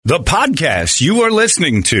The podcast you are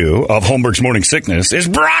listening to of Holmberg's Morning Sickness is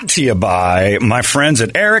brought to you by my friends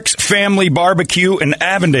at Eric's Family Barbecue in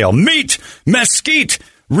Avondale. Meet, mesquite,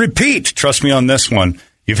 repeat. Trust me on this one.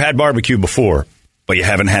 You've had barbecue before, but you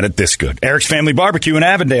haven't had it this good. Eric's Family Barbecue in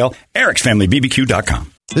Avondale,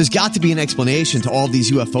 ericsfamilybbq.com. There's got to be an explanation to all these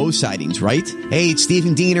UFO sightings, right? Hey, it's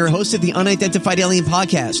Stephen Diener, host of the Unidentified Alien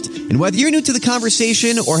Podcast. And whether you're new to the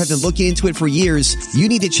conversation or have been looking into it for years, you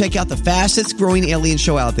need to check out the fastest growing alien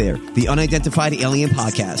show out there, the Unidentified Alien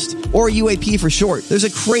Podcast, or UAP for short. There's a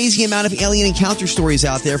crazy amount of alien encounter stories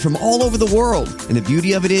out there from all over the world. And the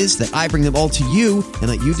beauty of it is that I bring them all to you and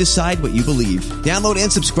let you decide what you believe. Download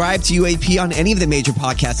and subscribe to UAP on any of the major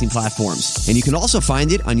podcasting platforms. And you can also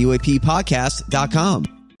find it on UAPpodcast.com.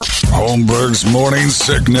 Holmberg's Morning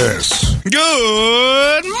Sickness.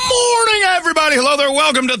 Good morning, everybody. Hello there.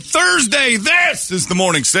 Welcome to Thursday. This is the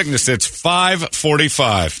Morning Sickness. It's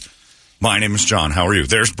 5:45. My name is John. How are you?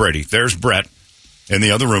 There's Brady. There's Brett. In the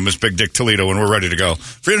other room is Big Dick Toledo, and we're ready to go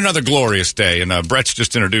for another glorious day. And Brett's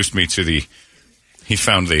just introduced me to he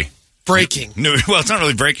found the... Breaking. Well, it's not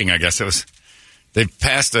really breaking, I guess. They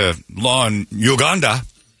passed a law in Uganda,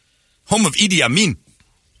 home of Idi Amin.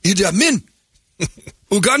 Idi Amin.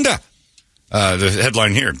 Uganda. The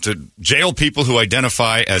headline here, to jail people who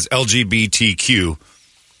identify as LGBTQ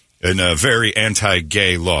in a very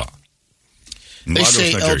anti-gay law. They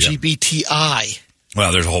say LGBTI.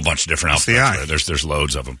 Well, there's a whole bunch of different alphabets. There's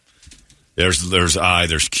loads of them. There's I,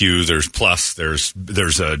 there's Q, there's plus, there's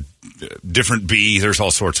a different B, there's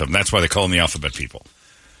all sorts of them. That's why they call them the alphabet people.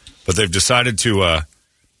 But they've decided to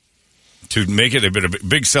make it a bit of a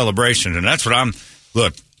big celebration, and that's what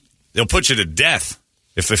look, they'll put you to death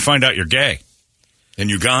if they find out you're gay in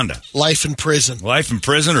Uganda. Life in prison. Life in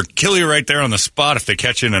prison, or kill you right there on the spot if they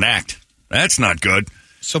catch you in an act. That's not good.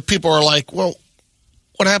 So people are like, well,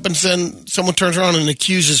 what happens then? Someone turns around and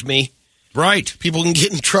accuses me. Right. People can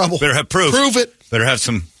get in trouble. Better have proof. Prove it. Better have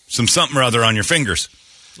some something or other on your fingers.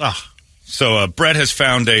 So Brett has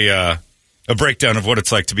found a breakdown of what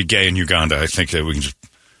it's like to be gay in Uganda. I think that we can just...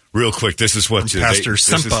 Real quick, this is what Pastor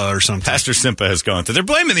Simpa or something. Pastor Simpa has gone through. They're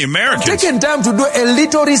blaming the Americans. Taking time to do a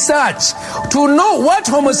little research to know what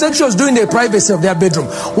homosexuals do in the privacy of their bedroom.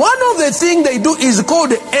 One of the things they do is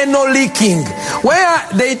called anal leaking, where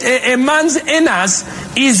a man's anus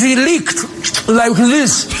is leaked like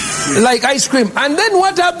this, like ice cream. And then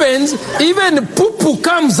what happens, even poo-poo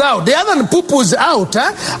comes out. The other poo-poo's out,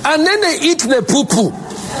 and then they eat the poo-poo.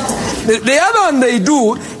 The other one they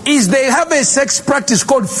do is they have a sex practice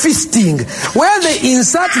called fisting, where they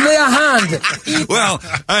insert their hand. Well,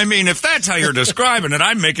 I mean, if that's how you're describing it,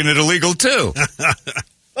 I'm making it illegal too.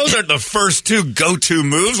 Those aren't the first two go-to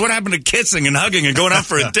moves. What happened to kissing and hugging and going out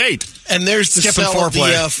for a date? And there's the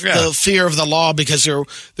the fear of the law because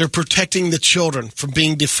they're protecting the children from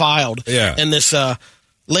being defiled. Yeah. And this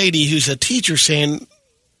lady who's a teacher saying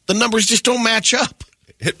the numbers just don't match up.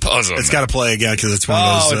 Hit pause on It's got to play again because it's one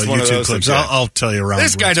of those YouTube clips. I'll tell you around.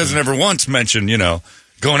 This guy doesn't ever once mention,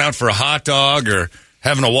 going out for a hot dog or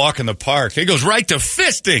having a walk in the park. He goes right to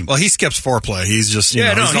fisting. Well, he skips foreplay. He's just, he's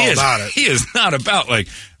all about it. He is not about,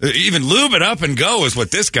 even lube it up and go is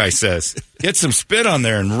what this guy says. Get some spit on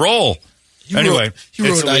there and roll. He wrote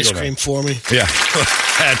ice cream for me. Yeah,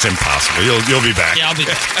 that's impossible. You'll be back. Yeah, I'll be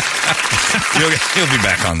back. You'll be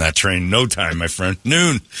back on that train. No time, my friend.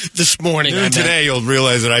 Noon this morning. Noon today. You'll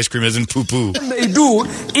realize that ice cream isn't poo poo. What they do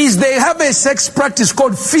is they have a sex practice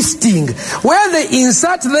called fisting, where they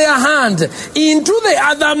insert their hand into the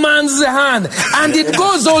other man's hand, and it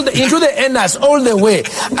goes into the anus all the way,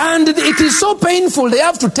 and it is so painful. They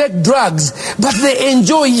have to take drugs, but they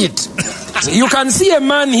enjoy it. You can see a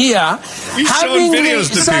man here having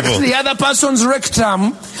sucked the other person's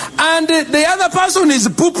rectum, and the other person is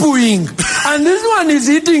poo-pooing, and this one is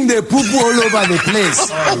eating the poo-poo all over the place.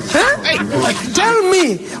 Tell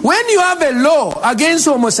me, when you have a law against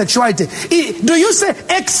homosexuality, do you say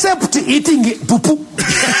except eating poo-poo?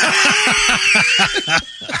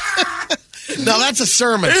 No, that's a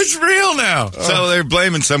sermon. It's real now. So they're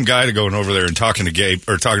blaming some guy to going over there and talking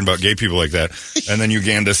about gay people like that. And then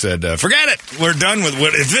Uganda said, forget it. We're done with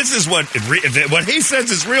if this is what he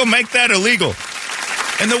says is real, make that illegal.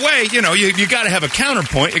 And the way, you got to have a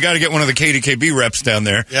counterpoint. You got to get one of the KDKB reps down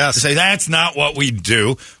there to say that's not what we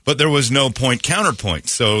do. But there was no counterpoint.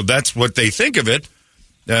 So that's what they think of it.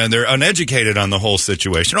 They're uneducated on the whole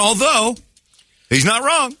situation. Although, he's not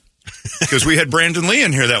wrong. Because we had Brandon Lee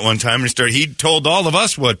in here that one time, and he told all of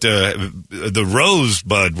us what the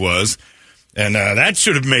rosebud was, And that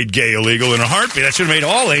should have made gay illegal in a heartbeat. That should have made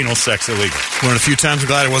all anal sex illegal. One of the few times I'm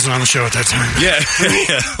glad I wasn't on the show at that time. Yeah.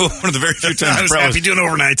 One of the very few times I was happy doing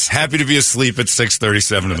overnights. Happy to be asleep at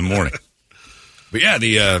 6:37 in the morning. But yeah,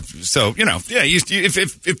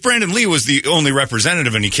 if Brandon Lee was the only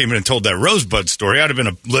representative and he came in and told that Rosebud story, I'd have been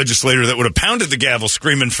a legislator that would have pounded the gavel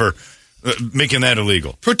screaming for making that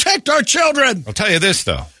illegal. Protect our children! I'll tell you this,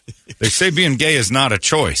 though. They say being gay is not a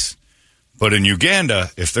choice. But in Uganda,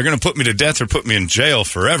 if they're going to put me to death or put me in jail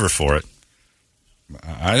forever for it,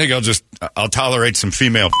 I think I'll tolerate some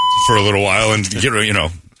female for a little while and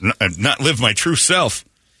not live my true self.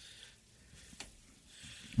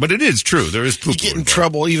 But it is true. There is poop. You get in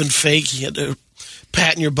trouble, even fake. You get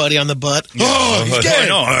patting your buddy on the butt. Yeah. Oh, he's gay.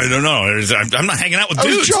 I don't know. I'm not hanging out with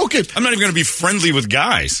dudes. I was joking. I'm not even going to be friendly with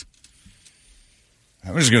guys.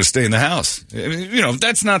 I'm just going to stay in the house.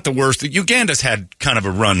 That's not the worst. Uganda's had kind of a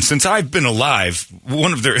run. Since I've been alive,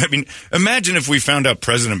 imagine if we found out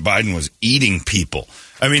President Biden was eating people.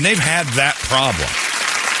 They've had that problem.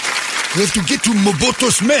 We have to get to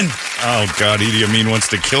Mobutu's men. Oh, God, Idi Amin wants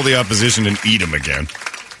to kill the opposition and eat them again.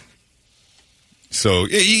 So,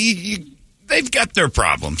 they've got their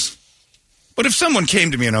problems. But if someone came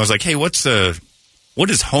to me and I was like, hey, what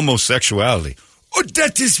is homosexuality? Oh,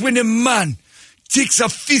 that is when a man takes a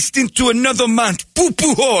fist into another man's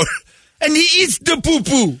poo-poo hole, and he eats the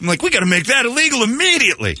poo-poo. I'm like, we got to make that illegal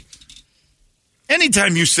immediately.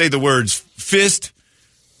 Anytime you say the words fist,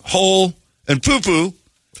 hole, and poo-poo,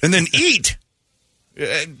 and then eat,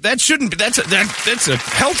 that's a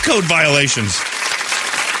health code violations.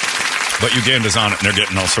 But Uganda's on it, and they're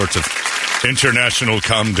getting all sorts of international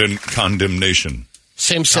condemnation.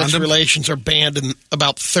 Same-sex relations are banned in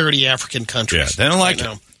about 30 African countries. Yeah, they don't like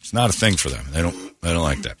it. It's not a thing for them. They don't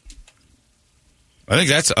like that. I think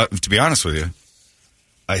that's, to be honest with you,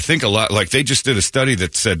 I think a lot, like they just did a study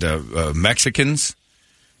that said Mexicans,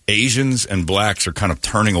 Asians, and blacks are kind of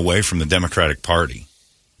turning away from the Democratic Party.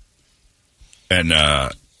 And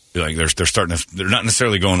they're starting to, they're not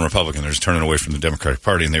necessarily going Republican, they're just turning away from the Democratic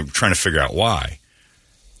Party, and they're trying to figure out why.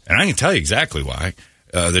 And I can tell you exactly why.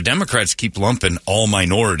 The Democrats keep lumping all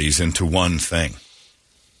minorities into one thing.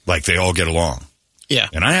 Like they all get along. Yeah.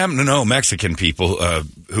 And I happen to know Mexican people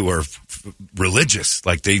who are religious.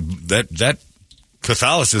 Like that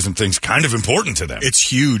Catholicism thing's kind of important to them. It's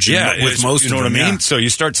huge. With most, you know of them, what I mean? Yeah. So you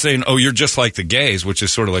start saying, oh, you're just like the gays, which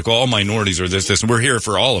is sort of like, well, all minorities are this, and we're here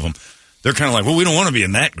for all of them. They're kind of like, well, we don't want to be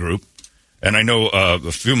in that group. And I know a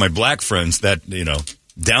few of my black friends that,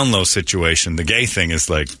 down low situation, the gay thing is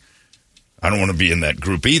like, I don't want to be in that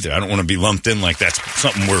group either. I don't want to be lumped in like that's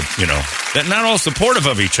something we're, that not all supportive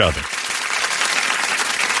of each other.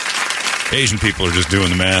 Asian people are just doing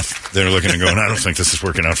the math. They're looking and going, I don't think this is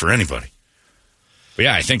working out for anybody. But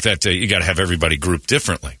yeah, I think that you got to have everybody grouped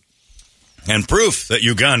differently. And proof that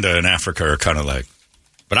Uganda and Africa are kind of like.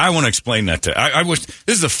 But I want to explain that to. I wish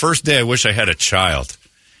this is the first day I wish I had a child.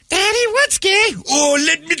 Daddy, what's gay? Oh,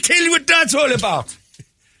 let me tell you what that's all about.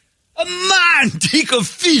 A man take a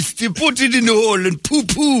fist and put it in the hole and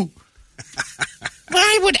poo-poo.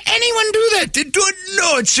 Why would anyone do that? They don't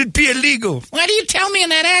know it should be illegal. Why do you tell me in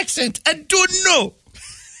that accent? I don't know.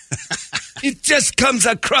 It just comes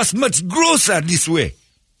across much grosser this way.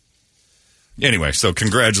 Anyway, so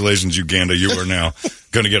congratulations, Uganda. You are now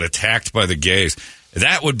going to get attacked by the gays.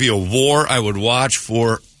 That would be a war I would watch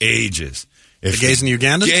for ages. If the gays in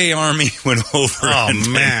Uganda? Gay army went over. Oh,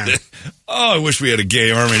 man. I wish we had a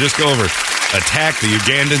gay army. Just go over, attack the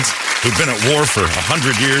Ugandans who've been at war for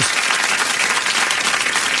 100 years.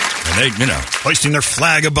 And they, hoisting their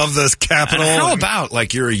flag above the Capitol. How about,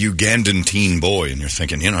 like, you're a Ugandan teen boy and you're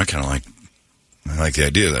thinking, I kind of like the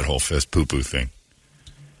idea of that whole fist poo-poo thing.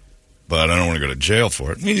 But I don't want to go to jail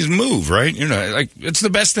for it. You just move, right? It's the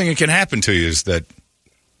best thing that can happen to you is that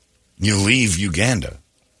you leave Uganda.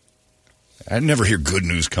 I never hear good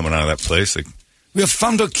news coming out of that place. Like, we have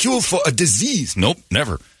found a cure for a disease. Nope,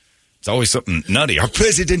 never. It's always something nutty. Our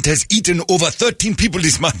president has eaten over 13 people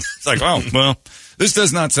this month. It's like, oh, well, this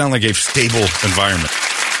does not sound like a stable environment.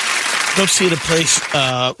 Don't see the place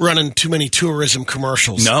running too many tourism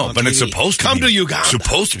commercials. No, but TV. It's supposed to come to Uganda.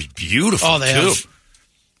 Supposed to be beautiful, oh, they too. Have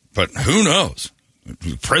but who knows?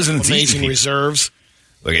 President's amazing reserves.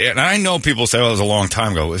 Like, and I know people say, oh, it was a long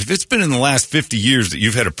time ago. If it's been in the last 50 years that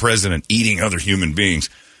you've had a president eating other human beings,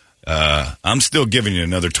 I'm still giving you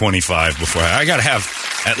another 25 before I got to have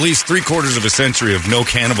at least 3/4 of a century of no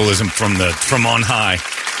cannibalism from on high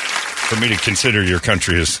for me to consider your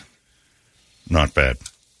country as not bad.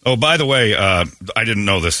 Oh, by the way, I didn't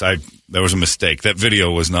know this. There was a mistake. That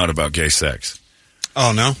video was not about gay sex.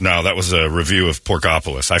 Oh, no? No, that was a review of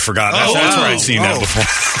Porkopolis. I forgot. That's where I'd seen that before.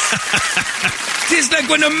 Tastes like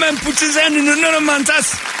when a man puts his hand in another man's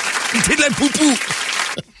ass. It tastes like poo-poo.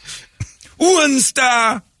 1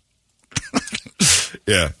 star.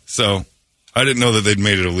 Yeah, so I didn't know that they'd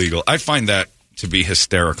made it illegal. I find that to be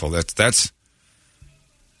hysterical. That's.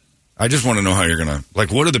 I just want to know how you're going to...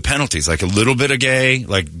 Like, what are the penalties? Like, a little bit of gay?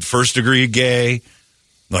 Like, first-degree gay?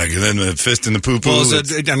 Like, and then the fist in the poo-poo? Well,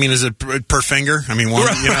 is it per finger? I mean, one,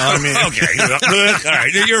 you know what I mean? Okay. All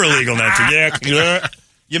right, you're illegal now. Yeah.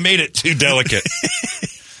 You made it too delicate.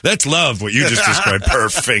 That's love, what you just described, per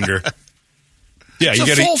finger. Yeah, it's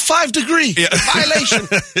a full 5-degree violation.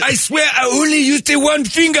 I swear I only used the 1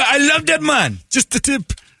 finger. I love that man. Just the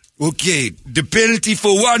tip. Okay, the penalty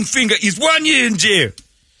for 1 finger is 1 year in jail.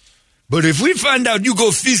 But if we find out you go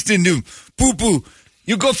fisting the poo-poo,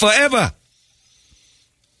 you go forever.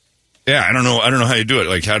 Yeah, I don't know how you do it.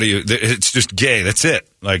 Like, how do you... It's just gay. That's it.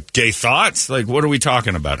 Like, gay thoughts? Like, what are we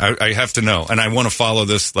talking about? I have to know. And I want to follow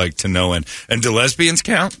this, like, to no end. And do lesbians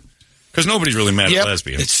count? Because nobody's really mad at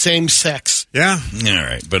lesbians. It's same sex. Yeah. All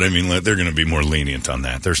right. But, I mean, they're going to be more lenient on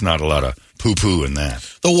that. There's not a lot of poo-poo in that.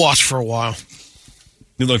 They'll watch for a while.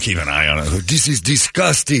 They'll keep an eye on it. This is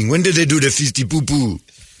disgusting. When did they do the fisty poo-poo?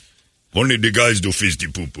 Only the guys do fisty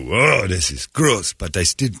poo-poo. Oh, this is gross. But I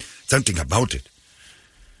still... Something about it.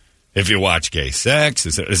 If you watch gay sex,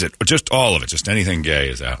 is it just all of it? Just anything gay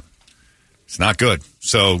is out. It's not good.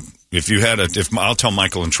 So if I'll tell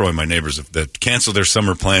Michael and Troy, my neighbors, that cancel their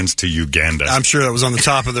summer plans to Uganda. I'm sure that was on the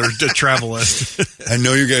top of their travel list. I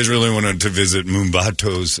know you guys really wanted to visit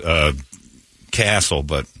Mumbato's castle,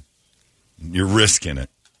 but you're risking it.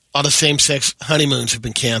 All the same-sex honeymoons have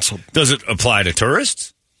been canceled. Does it apply to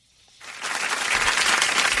tourists?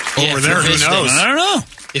 Over there, who knows? I don't know.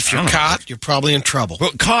 If you're caught, you're probably in trouble.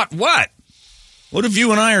 Well, caught what? What if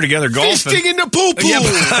you and I are together golfing? Fisting in the poo-poo!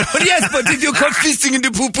 Yeah, but if you're caught fisting in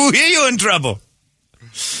the poo-poo, here you're in trouble.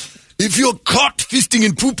 If you're caught fisting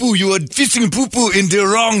in poo-poo, you are fisting in poo-poo in the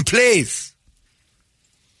wrong place.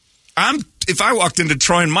 If I walked into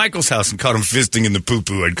Troy and Michael's house and caught him fisting in the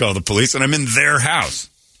poo-poo, I'd call the police, and I'm in their house.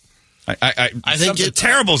 I think something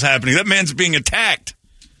terrible's happening. That man's being attacked.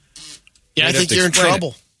 Yeah, I think you're in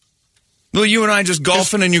trouble. Well, you and I just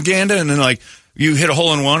golfing in Uganda, and then, like, you hit a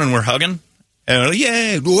hole-in-one and we're hugging? And like,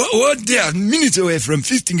 yeah, what? They're minutes away from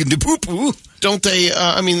fisting in the poo-poo. Don't they,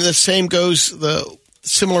 the same goes, the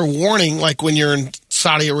similar warning, like when you're in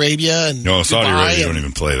Saudi Arabia and No, Saudi Arabia don't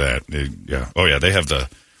even play that. They have the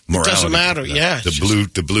morality. It doesn't matter,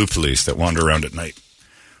 The blue police that wander around at night.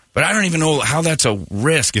 But I don't even know how that's a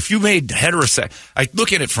risk. If you made heterosexual... I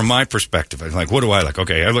look at it from my perspective. I'm like, what do I like?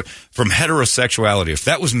 Okay, I look from heterosexuality. If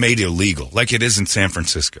that was made illegal, like it is in San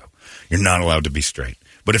Francisco, you're not allowed to be straight.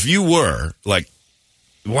 But if you were, like,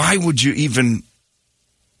 why would you even...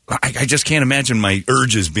 I just can't imagine my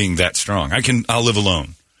urges being that strong. I'll live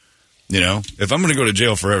alone. You know? If I'm going to go to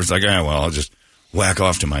jail forever, it's like, I'll just whack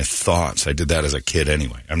off to my thoughts. I did that as a kid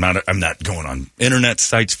anyway. I'm not going on internet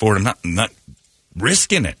sites for it. I'm not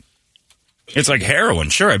risking it. It's like heroin.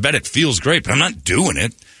 Sure, I bet it feels great, but I'm not doing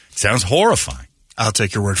it. It sounds horrifying. I'll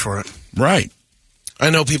take your word for it. Right. I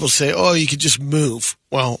know people say, you could just move.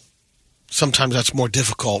 Well, sometimes that's more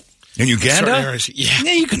difficult. In Uganda?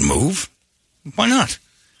 Yeah, you can move. Why not?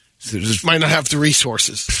 Might not have the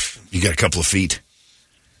resources. You got a couple of feet.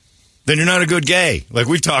 Then you're not a good gay. Like,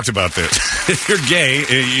 we've talked about this. If you're gay,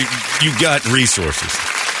 you got resources.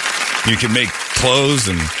 You can make clothes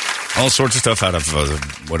and all sorts of stuff out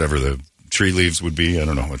of whatever the tree leaves would be. I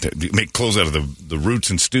don't know. Make clothes out of the roots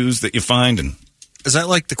and stews that you find. And is that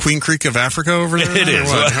like the Queen Creek of Africa over there? It is,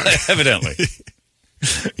 well, evidently.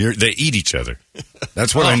 They eat each other.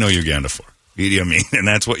 That's what I know Uganda for. Idi Amin. And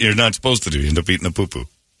that's what you're not supposed to do. You end up eating a poo-poo.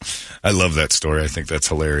 I love that story. I think that's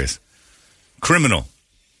hilarious. Criminal.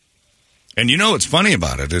 And you know what's funny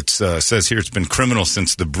about it? It says here it's been criminal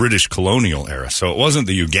since the British colonial era. So it wasn't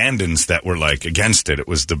the Ugandans that were, like, against it. It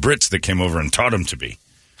was the Brits that came over and taught them to be.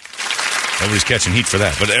 Nobody's catching heat for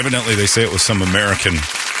that. But evidently they say it was some American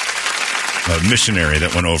missionary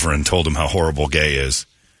that went over and told them how horrible gay is.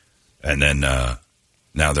 And then now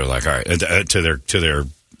they're like, all right, to their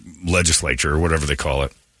legislature or whatever they call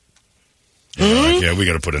it. Like, yeah, we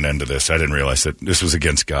got to put an end to this. I didn't realize that this was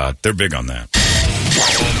against God. They're big on that.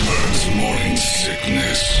 Holmberg's Morning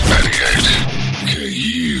Sickness. 98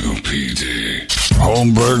 KUPD.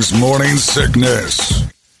 Holmberg's Morning Sickness.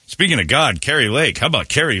 Speaking of God, Kari Lake. How about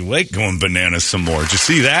Kari Lake going bananas some more? Did you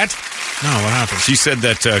see that? No, what happened? She said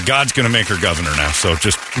that God's going to make her governor now, so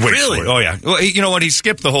just wait for it. Oh, yeah. Well, you know what? He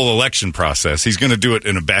skipped the whole election process. He's going to do it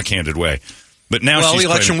in a backhanded way. But now the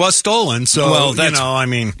election was stolen, so,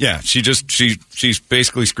 Yeah, she's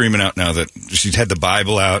basically screaming out now that she's had the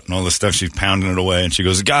Bible out and all this stuff. She's pounding it away, and she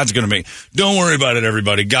goes, God's going to don't worry about it,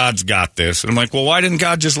 everybody. God's got this. And I'm like, well, why didn't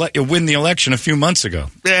God just let you win the election a few months ago?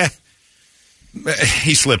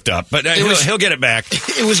 He slipped up, but he'll get it back.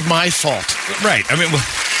 It was my fault. Right. I mean,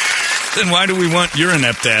 then why do we want your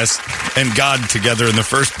inept ass and God together in the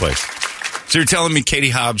first place? So you're telling me Katie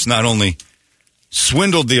Hobbs not only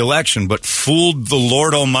swindled the election, but fooled the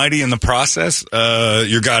Lord Almighty in the process?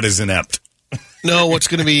 Your God is inept. No, what's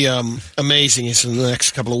going to be amazing is in the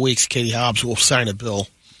next couple of weeks, Katie Hobbs will sign a bill.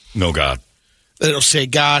 No God. It'll say,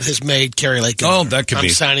 God has made Kari Lake governor. Oh, that could be.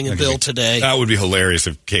 I'm signing a bill today. That would be hilarious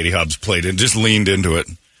if Katie Hobbs played it, just leaned into it.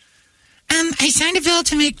 I signed a bill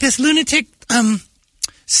to make this lunatic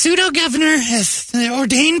pseudo-governor as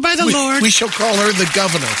ordained by the Lord. We shall call her the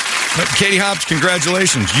governor. But Katie Hobbs,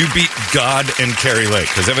 congratulations. You beat God and Kari Lake,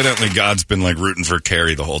 because evidently God's been rooting for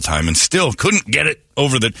Kari the whole time and still couldn't get it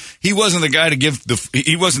over he wasn't the guy to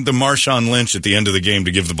he wasn't the Marshawn Lynch at the end of the game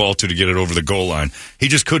to give the ball to get it over the goal line. He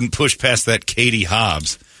just couldn't push past that Katie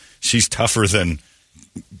Hobbs. She's tougher than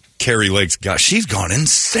Kari Lake's God. She's gone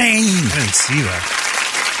insane. I didn't see that.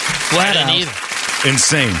 Flat out. Either.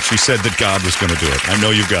 Insane. She said that God was going to do it. I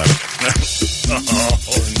know you've got it. Oh,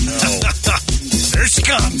 no. There she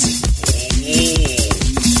comes.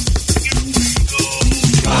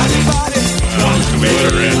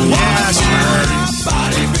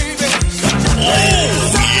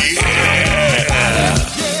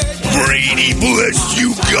 Brady, bless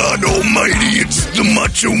you, God Almighty. It's the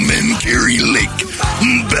Macho Man Kari Lake.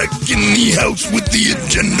 Back in the house with the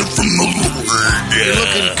agenda from the Lord. You're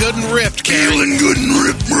looking good and ripped, Kari. Feeling good and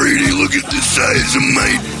ripped, Brady. Look at the size of my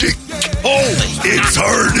dick. Holy. It's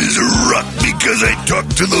hard as a rock because I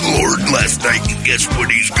talked to the Lord last night, and guess what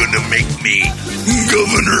he's going to make me?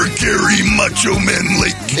 Governor Kari Macho Man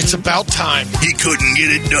Lake. It's about time. He couldn't get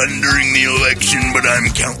it done during the election, but I'm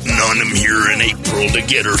counting on him here in April to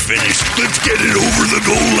get her finished. Let's get it over the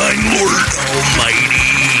goal line, Lord Almighty.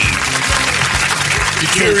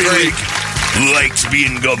 Kari Lake likes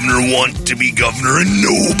being governor, want to be governor, and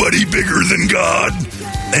nobody bigger than God.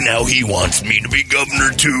 And now he wants me to be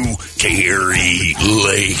governor too. Kari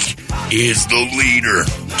Lake is the leader.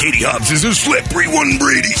 Katie Hobbs is a slippery one,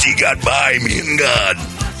 Brady. She got by me and God.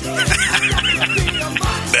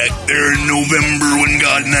 Back there in November when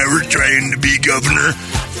God and I were trying to be governor,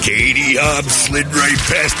 Katie Hobbs slid right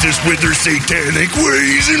past us with her satanic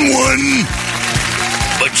ways and won.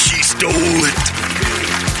 But she stole it.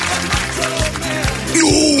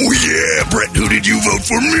 Oh, yeah, Brett, who did you vote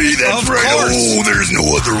for? Me, that's right. Oh, there's no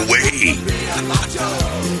other way.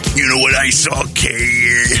 You know what I saw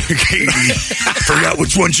Katie, forgot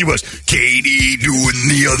which one she was, Katie doing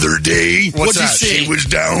the other day? What'd you see? She was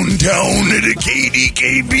downtown at a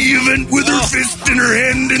KDKB event with her fist in her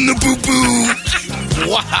hand in the poo-poo.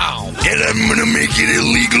 Wow. And I'm going to make it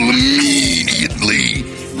illegal immediately.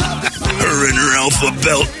 Her and her alpha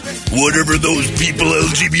belt. Whatever those people,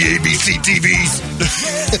 LGBTQs.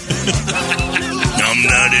 I'm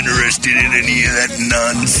not interested in any of that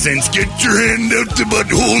nonsense. Get your hand out the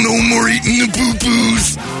butthole. No more eating the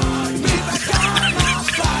poo-poos.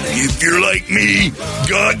 If you're like me,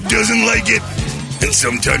 God doesn't like it. And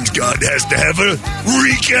sometimes God has to have a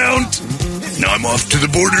recount. Now I'm off to the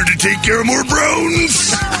border to take care of more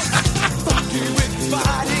browns.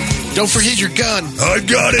 Don't forget your gun. I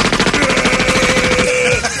got it.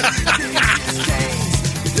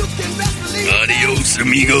 Adios,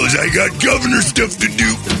 amigos. I got governor stuff to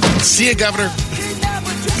do. See you, Governor.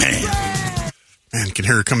 Man, you can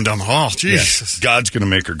hear her coming down the hall. Jesus. Yeah. God's going to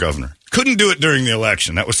make her governor. Couldn't do it during the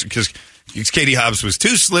election. That was because Katie Hobbs was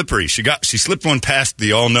too slippery. She slipped one past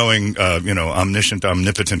the all-knowing, omniscient,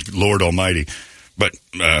 omnipotent Lord Almighty. But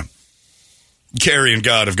Kari and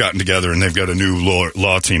God have gotten together, and they've got a new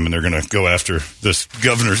law team, and they're going to go after this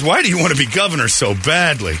governor. Why do you want to be governor so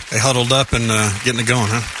badly? They huddled up and getting it going,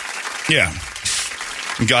 huh? Yeah.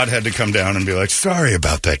 And God had to come down and be like, sorry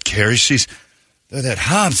about that, Kari. That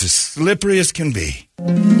Hobbs is slippery as can be.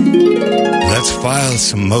 Let's file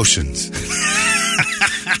some motions.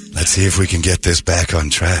 Let's see if we can get this back on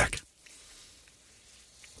track.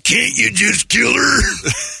 Can't you just kill her?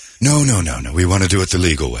 No. We want to do it the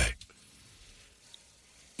legal way.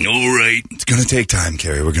 All right. It's going to take time,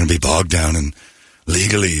 Kari. We're going to be bogged down in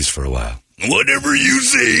legalese for a while. Whatever you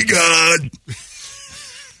say, God.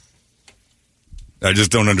 I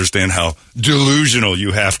just don't understand how delusional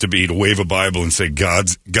you have to be to wave a Bible and say,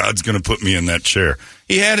 God's going to put me in that chair.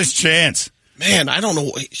 He had his chance. Man, I don't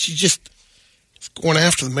know. She just going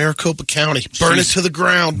after the Maricopa County. Burn it to the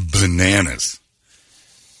ground. Bananas.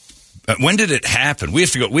 When did it happen? We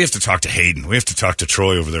have to talk to Hayden. We have to talk to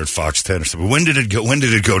Troy over there at Fox 10 or something. When did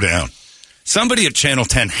it go down? Somebody at Channel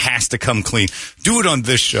 10 has to come clean. Do it on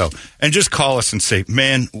this show. And just call us and say,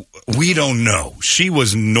 man, we don't know. She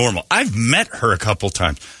was normal. I've met her a couple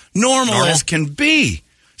times. Normal as can be.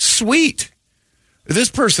 Sweet. This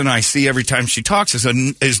person I see every time she talks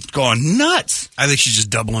is gone nuts. I think she's just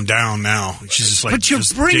doubling down now. She's just like, but you're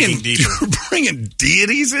bringing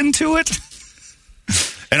deities into it.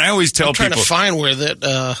 And I always tell people, trying to find where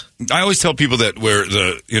that. I always tell people that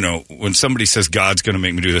when somebody says God's going to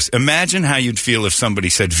make me do this, imagine how you'd feel if somebody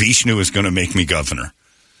said Vishnu is going to make me governor.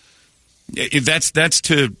 That's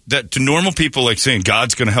to normal people, like saying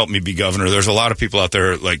God's going to help me be governor. There's a lot of people out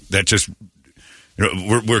there like that. Just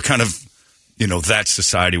we're kind of that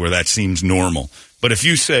society where that seems normal. But if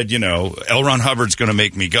you said L. Ron Hubbard's going to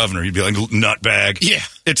make me governor, you'd be like nutbag. Yeah,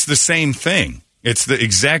 it's the same thing. It's the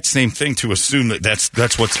exact same thing to assume that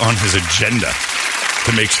that's what's on his agenda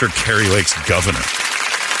to make sure Kari Lake's governor.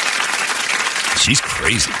 She's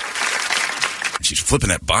crazy. She's flipping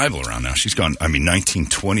that Bible around now. She's gone,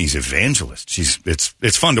 1920s evangelist.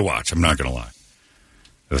 It's fun to watch. I'm not going to lie.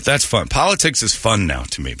 But that's fun. Politics is fun now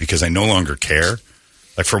to me because I no longer care.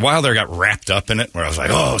 Like for a while there, I got wrapped up in it where I was like,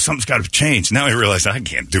 oh, something's got to change. Now I realize I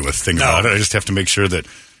can't do a thing about it. I just have to make sure that,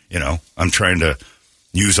 I'm trying to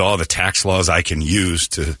use all the tax laws I can use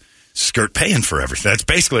to skirt paying for everything. That's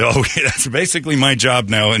basically my job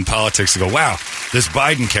now in politics to go, wow, this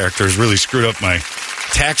Biden character has really screwed up my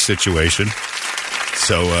tax situation.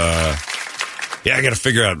 So, I got to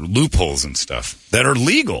figure out loopholes and stuff that are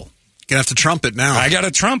legal. You're going to have to trump it now. I got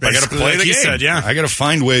to trump. I got to play the game. Said, yeah. I got to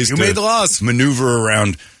find ways to made the laws. Maneuver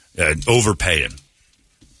around overpaying.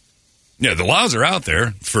 Yeah, the laws are out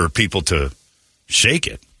there for people to shake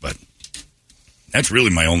it, but that's really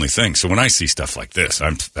my only thing. So when I see stuff like this,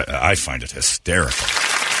 I find it hysterical.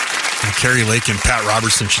 And Kari Lake and Pat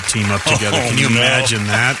Robertson should team up together. Can you imagine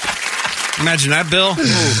that? Imagine that, Bill?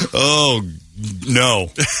 Oh,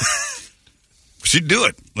 no. She'd do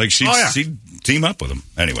it. Like, she'd team up with them.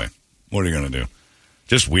 Anyway, what are you going to do?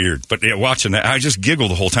 Just weird. But watching that, I just giggle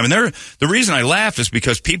the whole time. And the reason I laugh is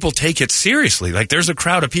because people take it seriously. Like, there's a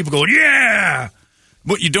crowd of people going, yeah!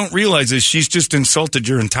 What you don't realize is she's just insulted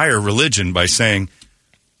your entire religion by saying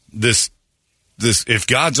this. If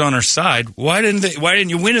God's on her side, why didn't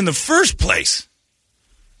you win in the first place?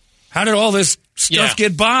 How did all this stuff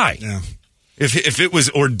get by? Yeah. If it was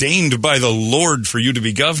ordained by the Lord for you to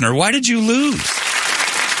be governor, why did you lose?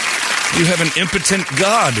 You have an impotent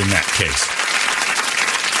God in that case.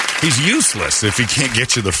 He's useless if he can't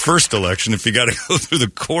get you the first election. If you got to go through the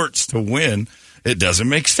courts to win, it doesn't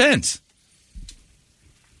make sense.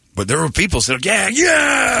 But there were people saying,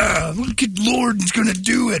 yeah, look at Lord's going to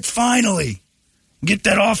do it, finally. Get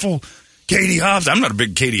that awful Katie Hobbs. I'm not a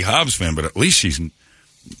big Katie Hobbs fan, but at least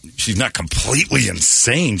she's not completely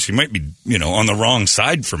insane. She might be, on the wrong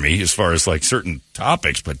side for me as far as, like, certain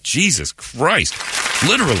topics, but Jesus Christ,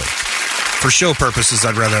 literally. For show purposes,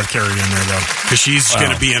 I'd rather have Kari in there, though, because she's going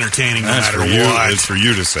to be entertaining no matter what. It's for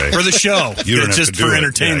you to say. For the show. You don't have just to do for it.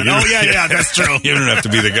 entertainment. Yeah, that's true. You don't have to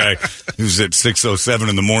be the guy who's at 6:07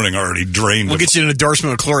 in the morning already drained. We'll get you an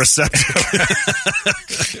endorsement with Chloraseptic.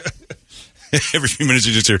 Every few minutes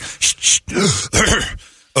you just hear,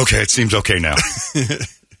 okay, it seems okay now.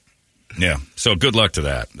 Yeah, so good luck to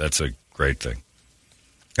that. That's a great thing.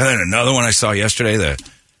 And then another one I saw yesterday,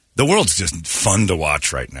 the world's just fun to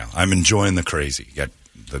watch right now. I'm enjoying the crazy. You got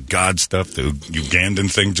the God stuff, the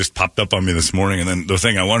Ugandan thing just popped up on me this morning. And then the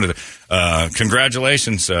thing I wanted to,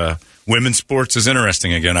 congratulations, women's sports is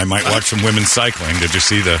interesting again. I might watch some women's cycling. Did you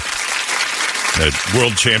see the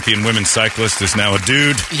world champion women's cyclist is now a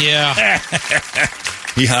dude? Yeah.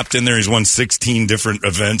 He hopped in there. He's won 16 different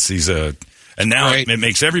events. And now it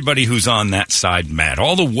makes everybody who's on that side mad.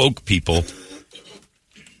 All the woke people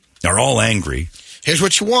are all angry. Here's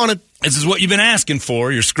what you wanted. This is what you've been asking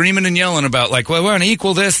for. You're screaming and yelling about, like, well, we're going to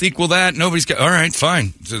equal this, equal that. Nobody's got... All right,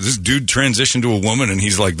 fine. So this dude transitioned to a woman, and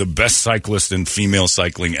he's like the best cyclist in female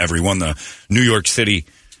cycling ever. He won the New York City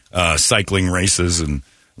cycling races and,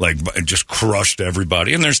 like, just crushed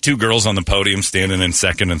everybody. And there's two girls on the podium standing in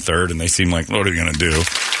second and third, and they seem like, what are you going to do?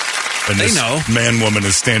 And they this know. Man-woman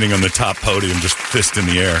is standing on the top podium, just fist in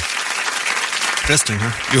the air. Fisting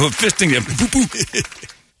her. You're fisting him.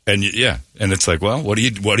 And and it's like, well, what do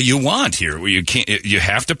you want here? Well, you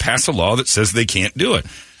have to pass a law that says they can't do it.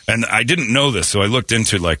 And I didn't know this, so I looked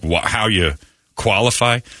into like how you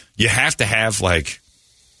qualify. You have to have, like,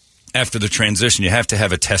 after the transition, you have to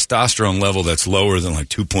have a testosterone level that's lower than like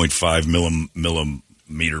 2.5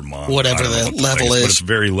 millimeter mom. Whatever the level is. But it's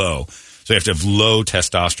very low. So you have to have low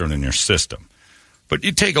testosterone in your system. But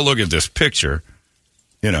you take a look at this picture,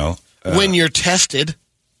 when you're tested.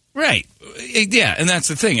 Right. Yeah, and that's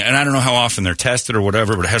the thing. And I don't know how often they're tested or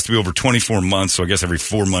whatever, but it has to be over 24 months. So I guess every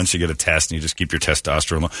 4 months you get a test and you just keep your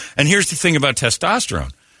testosterone low. And here's the thing about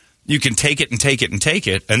testosterone. You can take it and take it and take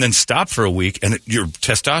it and then stop for a week and your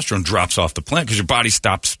testosterone drops off the plant because your body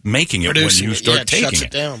stops making it Producing when you start taking shuts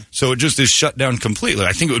it down. So it just is shut down completely.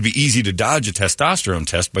 I think it would be easy to dodge a testosterone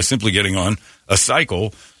test by simply getting on a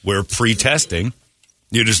cycle where pre-testing,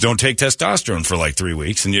 you just don't take testosterone for like 3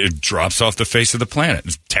 weeks and it drops off the face of the planet.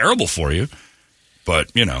 It's terrible for you,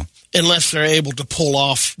 but, Unless they're able to pull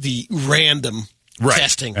off the random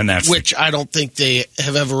testing, and that's which I don't think they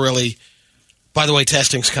have ever really... By the way,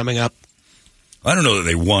 testing's coming up. I don't know that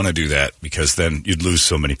they want to do that because then you'd lose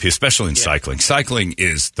so many people, especially in cycling. Cycling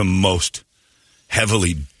is the most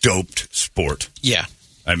heavily doped sport. Yeah.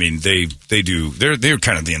 I mean, they're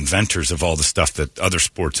kind of the inventors of all the stuff that other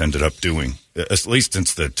sports ended up doing, at least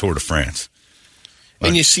since the Tour de France.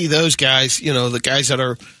 And you see those guys, the guys that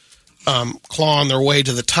are clawing their way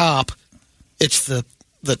to the top, it's the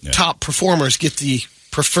top performers get the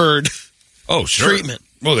preferred treatment.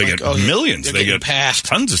 Well, they get millions. They get passed.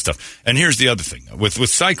 Tons of stuff. And here's the other thing. With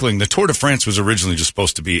cycling, the Tour de France was originally just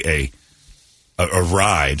supposed to be a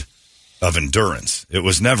ride of endurance. It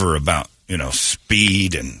was never about,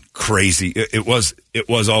 speed and crazy. It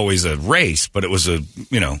was always a race, but it was so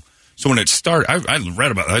when it started, I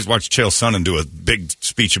read about it. I watched Chael Sonnen do a big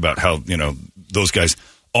speech about how, those guys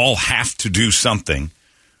all have to do something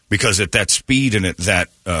because at that speed and at that,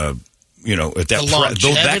 at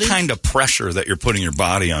that kind of pressure that you're putting your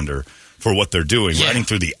body under for what they're doing, riding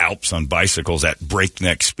through the Alps on bicycles at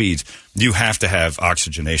breakneck speeds, you have to have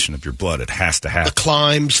oxygenation of your blood. It has to happen. The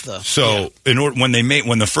climbs,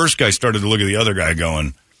 when the first guy started to look at the other guy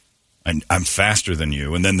going, I'm faster than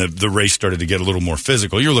you, and then the race started to get a little more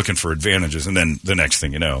physical, you're looking for advantages, and then the next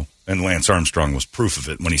thing you know, and Lance Armstrong was proof of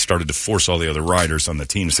it when he started to force all the other riders on the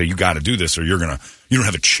team to say, you got to do this or you don't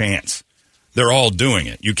have a chance. They're all doing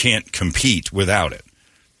it. You can't compete without it.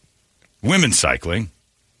 Women's cycling,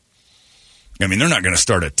 I mean, they're not going to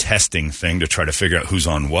start a testing thing to try to figure out who's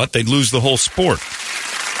on what. They'd lose the whole sport.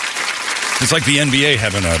 It's like the NBA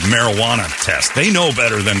having a marijuana test. They know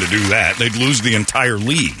better than to do that. They'd lose the entire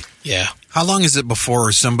league. Yeah. How long is it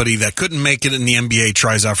before somebody that couldn't make it in the NBA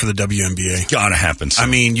tries out for the WNBA? Gotta happen soon. I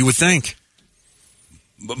mean, you would think.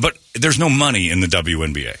 But there's no money in the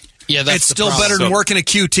WNBA. Yeah, that's it's still better than working at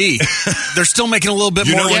QT. They're still making a little bit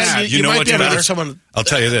more. You know what's better? I'll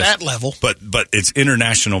tell you this. That level. But it's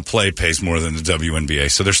international play pays more than the WNBA.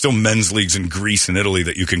 So there's still men's leagues in Greece and Italy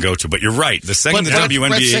that you can go to. But you're right. The second the WNBA...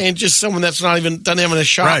 Brett's saying just someone that's not even done having a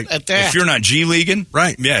shot at that. If you're not G-leaguing...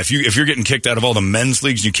 Right. Yeah, if you're getting kicked out of all the men's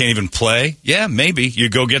leagues, you can't even play. Yeah, maybe. You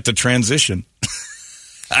go get the transition.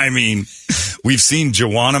 I mean, we've seen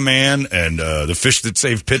Joanna Man and The Fish That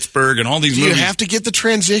Saved Pittsburgh and all these movies. Do you have to get the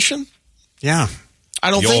transition? Yeah.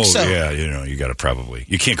 I don't think so. Yeah, you got to probably.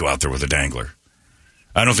 You can't go out there with a dangler.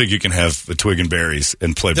 I don't think you can have a twig and berries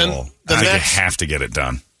and play ball. I think you have to get it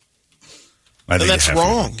done. That's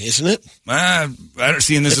wrong, isn't it? I don't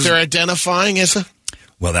see this. If they're identifying as a...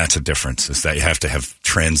 Well, that's a difference, is that you have to have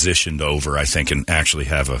transitioned over, I think, and actually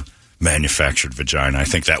have a manufactured vagina. I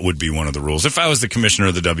think that would be one of the rules. If I was the commissioner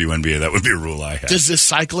of the WNBA, that would be a rule I had. Does this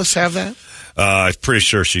cyclist have that? I'm pretty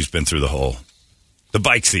sure she's been through the whole... The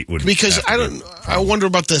bike seat would because I wonder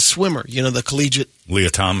about the swimmer. The collegiate Leah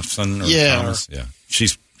Thompson. Thomas? Yeah.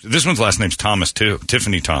 This one's last name's Thomas too.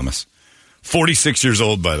 Tiffany Thomas, 46 years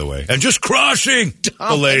old, by the way, and just crushing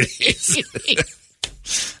the ladies.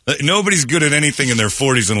 Nobody's good at anything in their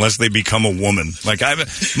 40s unless they become a woman. Like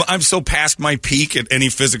I'm so past my peak at any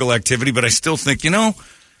physical activity, but I still think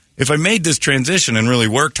if I made this transition and really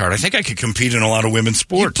worked hard, I think I could compete in a lot of women's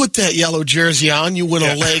sports. You put that yellow jersey on, you win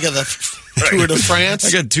a leg of the Tour de France.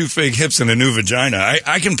 I got 2 fake hips and a new vagina.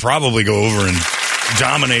 I can probably go over and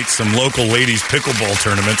dominate some local ladies pickleball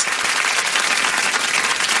tournaments.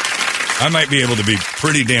 I might be able to be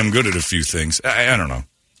pretty damn good at a few things. I don't know.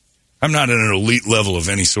 I'm not at an elite level of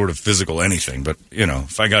any sort of physical anything, but,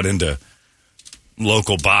 if I got into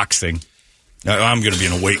local boxing... I'm going to be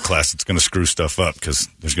in a weight class that's going to screw stuff up because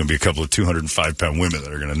there's going to be a couple of 205-pound women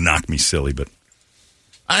that are going to knock me silly. But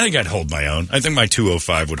I think I'd hold my own. I think my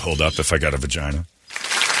 205 would hold up if I got a vagina.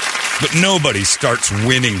 But nobody starts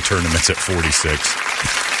winning tournaments at 46.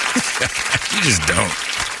 You just don't.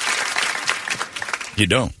 You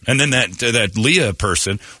don't. And then that Leah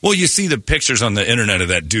person, well, you see the pictures on the internet of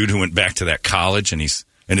that dude who went back to that college and he's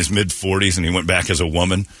in his mid-40s and he went back as a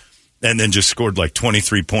woman. And then just scored like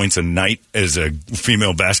 23 points a night as a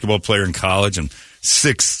female basketball player in college and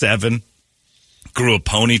 6'7", grew a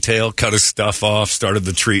ponytail, cut his stuff off, started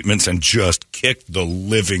the treatments, and just kicked the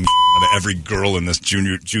living out of every girl in this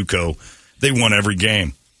junior JUCO. They won every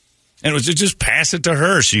game. And it was just pass it to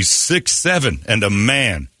her. She's 6'7" and a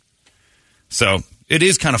man. So it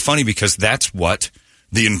is kind of funny because that's what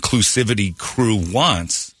the inclusivity crew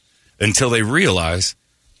wants until they realize,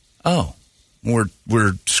 oh, we're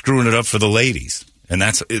screwing it up for the ladies. And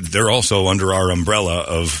they're also under our umbrella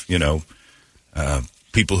of,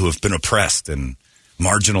 people who have been oppressed and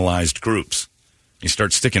marginalized groups. You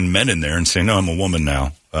start sticking men in there and saying, no, I'm a woman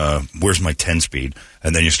now. Where's my 10-speed?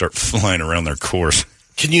 And then you start flying around their course.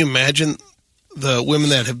 Can you imagine the women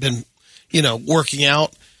that have been, working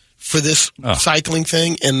out for this cycling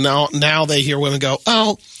thing, and now they hear women go,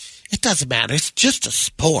 oh, it doesn't matter. It's just a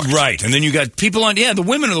sport. Right. And then you got people the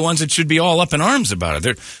women are the ones that should be all up in arms about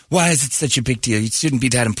it. Why is it such a big deal? It shouldn't be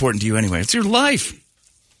that important to you anyway. It's your life.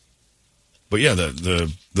 But yeah,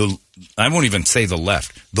 the I won't even say the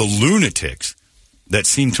left. The lunatics that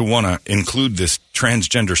seem to want to include this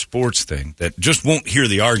transgender sports thing that just won't hear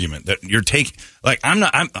the argument that you're taking. Like, I'm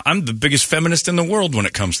the biggest feminist in the world when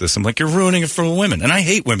it comes to this. I'm like, you're ruining it for women. And I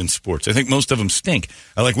hate women's sports. I think most of them stink.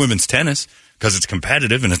 I like women's tennis because it's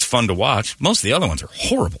competitive and it's fun to watch. Most of the other ones are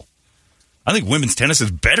horrible. I think women's tennis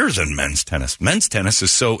is better than men's tennis. Men's tennis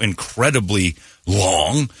is so incredibly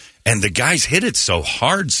long, and the guys hit it so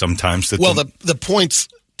hard sometimes that the points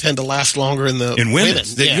tend to last longer in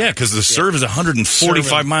women's. Yeah, because the serve is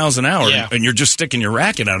 145 miles an hour, and you're just sticking your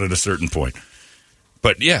racket out at a certain point.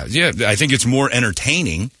 But yeah, I think it's more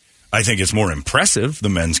entertaining. I think it's more impressive, the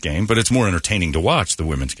men's game, but it's more entertaining to watch, the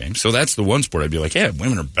women's game. So that's the one sport I'd be like, yeah,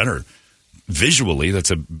 women are better visually. That's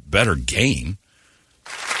a better game.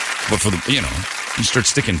 But for the, you start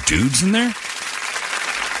sticking dudes in there.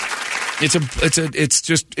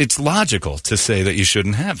 It's logical to say that you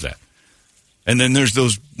shouldn't have that. And then there's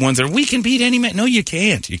those ones that we can beat any man. No, you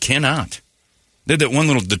can't. You cannot. They had that one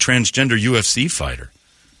the transgender UFC fighter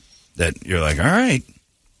that you're like, all right,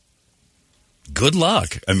 good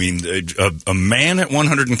luck. I mean, a man at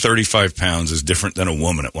 135 pounds is different than a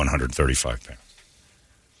woman at 135 pounds.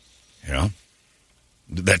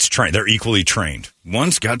 That's trained. They're equally trained.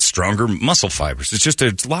 One's got stronger muscle fibers.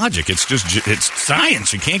 It's logic. It's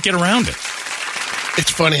science. You can't get around it.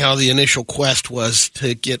 It's funny how the initial quest was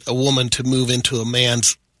to get a woman to move into a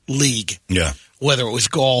man's league. Yeah. Whether it was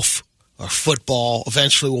golf or football,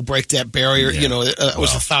 eventually we'll break that barrier. Yeah.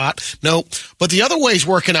 Was a thought. No, but the other way's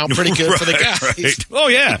working out pretty good for the guys. Right. Oh,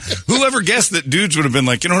 yeah. Whoever guessed that dudes would have been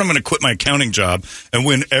like, I'm going to quit my accounting job and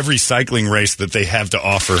win every cycling race that they have to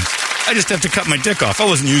offer. I just have to cut my dick off. I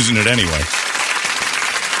wasn't using it anyway.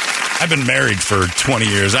 I've been married for 20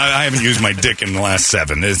 years. I haven't used my dick in the last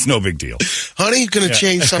 7. It's no big deal. Honey, you're going to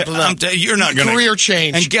change something up. You're not going to. Career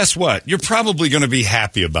change. And guess what? You're probably going to be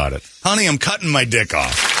happy about it. Honey, I'm cutting my dick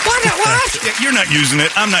off. What? You're not using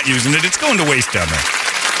it. I'm not using it. It's going to waste down there.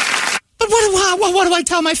 But what do I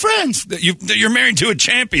tell my friends? That you're married to a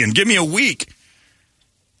champion. Give me a week.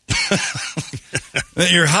 That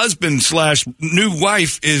your husband / new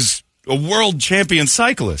wife is a world champion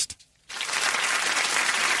cyclist.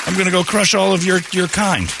 I'm going to go crush all of your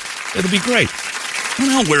kind. It'll be great. And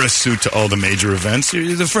I'll wear a suit to all the major events.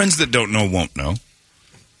 The friends that don't know won't know.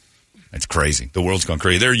 It's crazy. The world's gone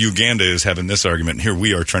crazy. There Uganda is having this argument, and here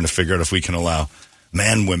we are trying to figure out if we can allow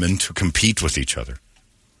women to compete with each other.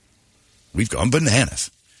 We've gone bananas.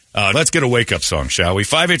 Let's get a wake-up song, shall we?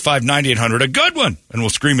 585-9800, a good one, and we'll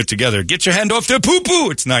scream it together. Get your hand off the poo-poo.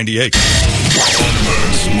 It's 98.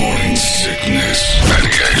 Holmberg's Morning Sickness,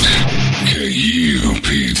 98.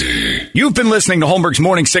 KUPD. You've been listening to Holmberg's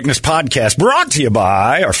Morning Sickness Podcast, brought to you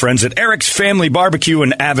by our friends at Eric's Family Barbecue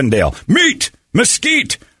in Avondale. Meet,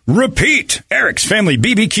 mesquite, repeat.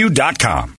 Eric'sFamilyBBQ.com.